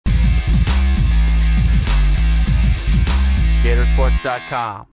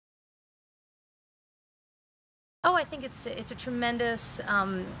spectatorsports.com. Oh, I think it's a tremendous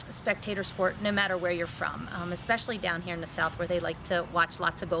spectator sport no matter where you're from, especially down here in the South where they like to watch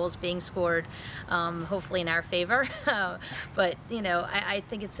lots of goals being scored, hopefully in our favor. But you know, I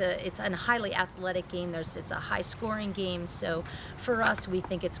think it's a highly athletic game. It's a high scoring game. So for us, we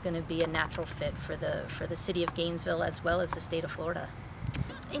think it's going to be a natural fit for the city of Gainesville as well as the state of Florida.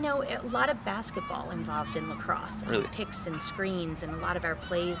 You know, a lot of basketball involved in lacrosse, Really? Picks and screens, and a lot of our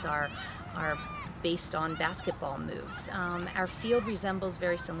plays are based on basketball moves. Our field resembles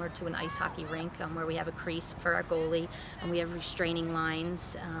very similar to an ice hockey rink, where we have a crease for our goalie and we have restraining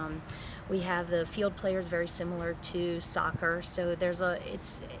lines. We have the field players very similar to soccer, so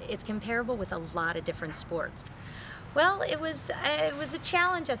it's comparable with a lot of different sports. Well, it was a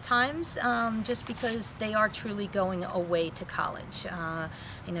challenge at times, just because they are truly going away to college.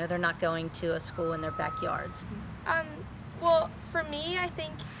 You know, they're not going to a school in their backyards. Well, for me, I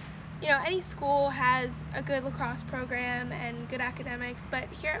think, you know, any school has a good lacrosse program and good academics, but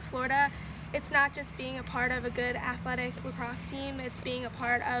here at Florida, it's not just being a part of a good athletic lacrosse team, it's being a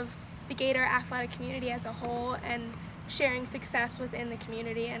part of the Gator athletic community as a whole and sharing success within the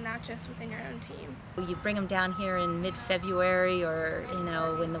community and not just within your own team. You bring them down here in mid-February or, you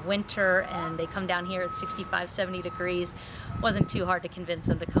know, in the winter, and they come down here at 65, 70 degrees. Wasn't too hard to convince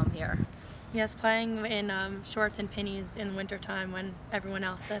them to come here. Yes, playing in shorts and pennies in wintertime when everyone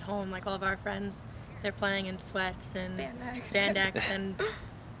else at home, like all of our friends, they're playing in sweats and spandex and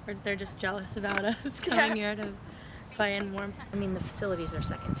they're just jealous about us coming here to play in warmth. I mean, the facilities are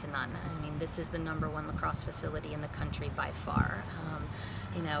second to none. I mean, this is the #1 lacrosse facility in the country by far.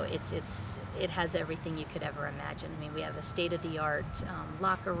 You know, it has everything you could ever imagine. I mean, we have a state-of-the-art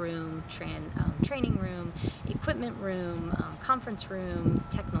locker room, training room, equipment room, conference room.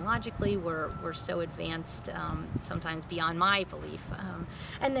 Technologically, we're so advanced, sometimes beyond my belief.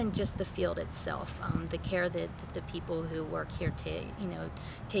 And then just the field itself, the care that the people who work here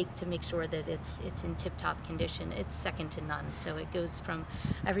take to make sure that it's in tip-top condition. It's second to none. So it goes from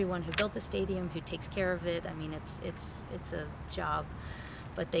everyone who built the stadium, who takes care of it. I mean, it's a job.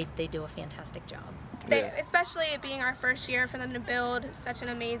 But they do a fantastic job. Especially it being our first year for them to build such an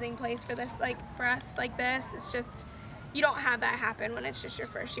amazing place for this, like for us like this. It's just, you don't have that happen when it's just your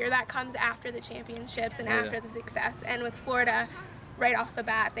first year. That comes after the championships and after the success. And with Florida, right off the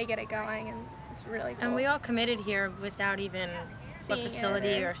bat, they get it going, and it's really cool. And we all committed here without even a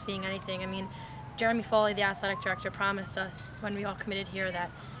facility or seeing anything. I mean, Jeremy Foley, the athletic director, promised us when we all committed here that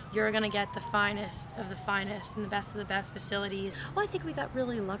you're going to get the finest of the finest and the best of the best facilities. Well, I think we got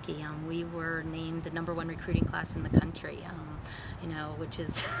really lucky. We were named the #1 recruiting class in the country, you know, which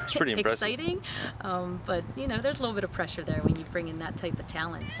is pretty exciting. But, you know, there's a little bit of pressure there when you bring in that type of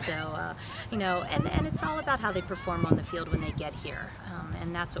talent. So, you know, and it's all about how they perform on the field when they get here.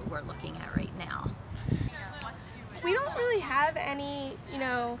 And that's what we're looking at right now. We don't really have any, you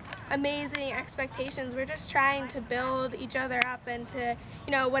know, amazing expectations. We're just trying to build each other up and to,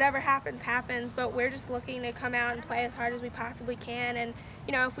 you know, whatever happens, happens, but we're just looking to come out and play as hard as we possibly can. And,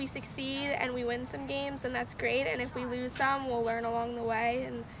 you know, if we succeed and we win some games, then that's great. And if we lose some, we'll learn along the way.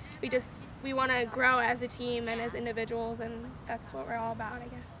 And we want to grow as a team and as individuals, and that's what we're all about, I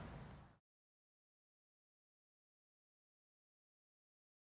guess.